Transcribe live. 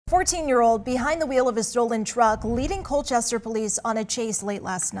14-year-old behind the wheel of a stolen truck, leading Colchester Police on a chase late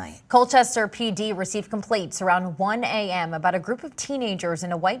last night. Colchester PD received complaints around 1 a.m. about a group of teenagers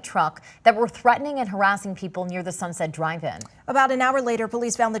in a white truck that were threatening and harassing people near the Sunset Drive-In. About an hour later,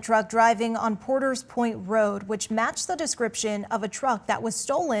 police found the truck driving on Porter's Point Road, which matched the description of a truck that was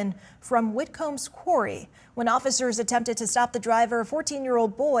stolen from Whitcomb's quarry. When officers attempted to stop the driver, a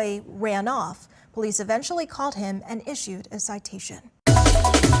 14-year-old boy ran off. Police eventually caught him and issued a citation.